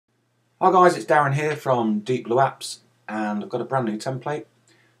Hi guys, it's Darren here from Deep Blue Apps, and I've got a brand new template.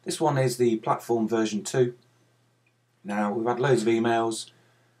 This one is the platform version 2. Now, we've had loads of emails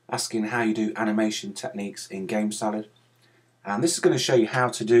asking how you do animation techniques in gamesalad, and this is going to show you how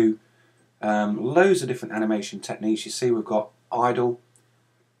to do loads of different animation techniques. You see we've got idle.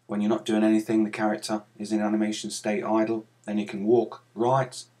 When you're not doing anything, the character is in animation state idle. Then you can walk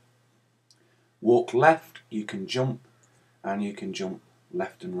right, walk left, you can jump, and you can jump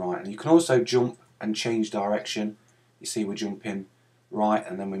left and right. And you can also jump and change direction. You see we're jumping right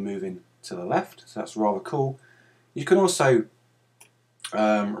and then we're moving to the left, so that's rather cool. You can also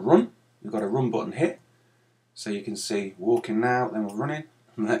run. We've got a run button here, so you can see walking now, then we're running,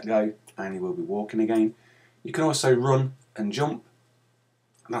 and let go, and you will be walking again. You can also run and jump,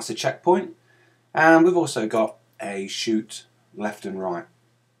 and that's a checkpoint. And we've also got a shoot left and right.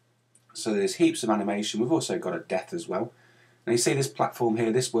 So there's heaps of animation. We've also got a death as well. Now you see this platform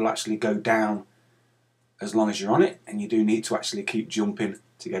here, this will actually go down as long as you're on it, and you do need to actually keep jumping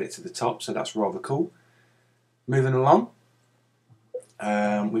to get it to the top, so that's rather cool. Moving along,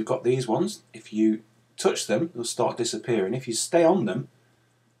 we've got these ones. If you touch them, they'll start disappearing. If you stay on them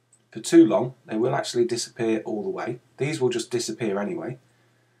for too long, they will actually disappear all the way. These will just disappear anyway.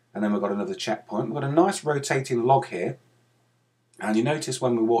 And then we've got another checkpoint. We've got a nice rotating log here, and you notice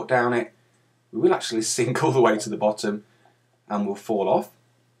when we walk down it, we will actually sink all the way to the bottom and will fall off.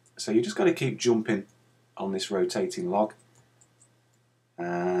 So you just got to keep jumping on this rotating log.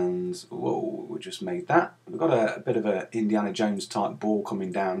 And whoa, we just made that. We've got a bit of a Indiana Jones type ball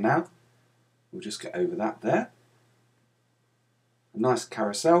coming down now. We'll just get over that there. A nice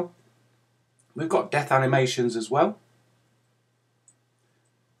carousel. We've got death animations as well.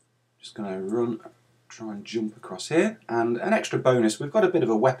 Just going to run, try and jump across here. And an extra bonus, we've got a bit of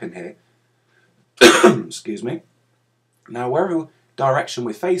a weapon here. Excuse me. Now, wherever direction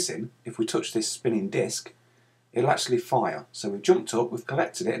we're facing, if we touch this spinning disc, it'll actually fire. So we've jumped up, we've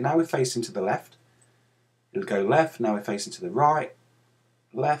collected it, and now we're facing to the left. It'll go left, now we're facing to the right,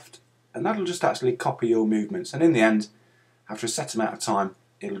 left, and that'll just actually copy your movements. And in the end, after a set amount of time,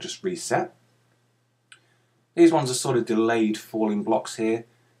 it'll just reset. These ones are sort of delayed falling blocks here.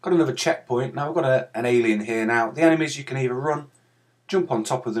 Got another checkpoint. Now we've got an alien here now. The enemies, you can either run, jump on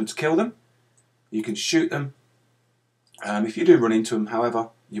top of them to kill them, you can shoot them. If you do run into them, however,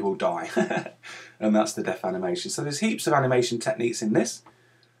 you will die. And that's the death animation. So there's heaps of animation techniques in this.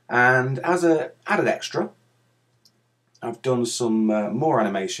 And as an added extra, I've done some more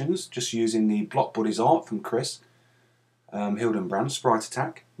animations just using the Block Buddies art from Chris Hildenbrand, Sprite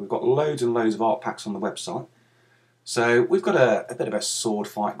Attack. We've got loads and loads of art packs on the website. So we've got a bit of a sword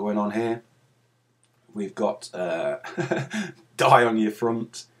fight going on here. We've got die on your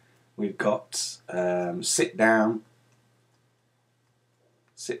front. We've got sit down.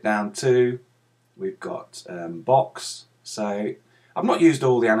 Sit down too. We've got box. So I've not used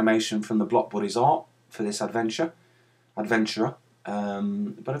all the animation from the Block Buddies art for this adventurer,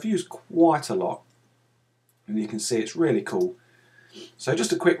 but I've used quite a lot, and you can see it's really cool. So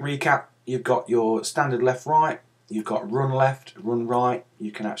just a quick recap: you've got your standard left right, you've got run left, run right.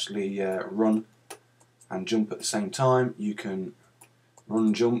 You can actually run and jump at the same time. You can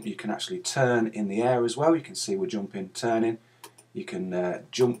run, jump. You can actually turn in the air as well. You can see we're jumping, turning. You can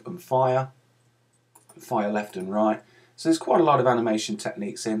jump and fire left and right. So there's quite a lot of animation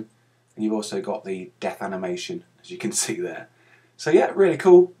techniques in, and you've also got the death animation, as you can see there. So yeah, really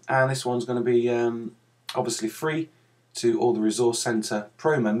cool, and this one's going to be obviously free to all the Resource Centre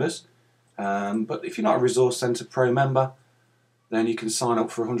Pro members. But if you're not a Resource Centre Pro member, then you can sign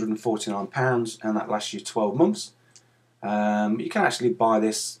up for £149, and that lasts you 12 months. You can actually buy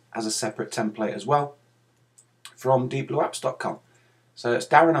this as a separate template as well from deepblueapps.com. So it's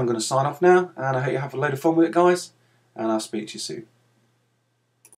Darren, I'm going to sign off now, and I hope you have a load of fun with it, guys, and I'll speak to you soon.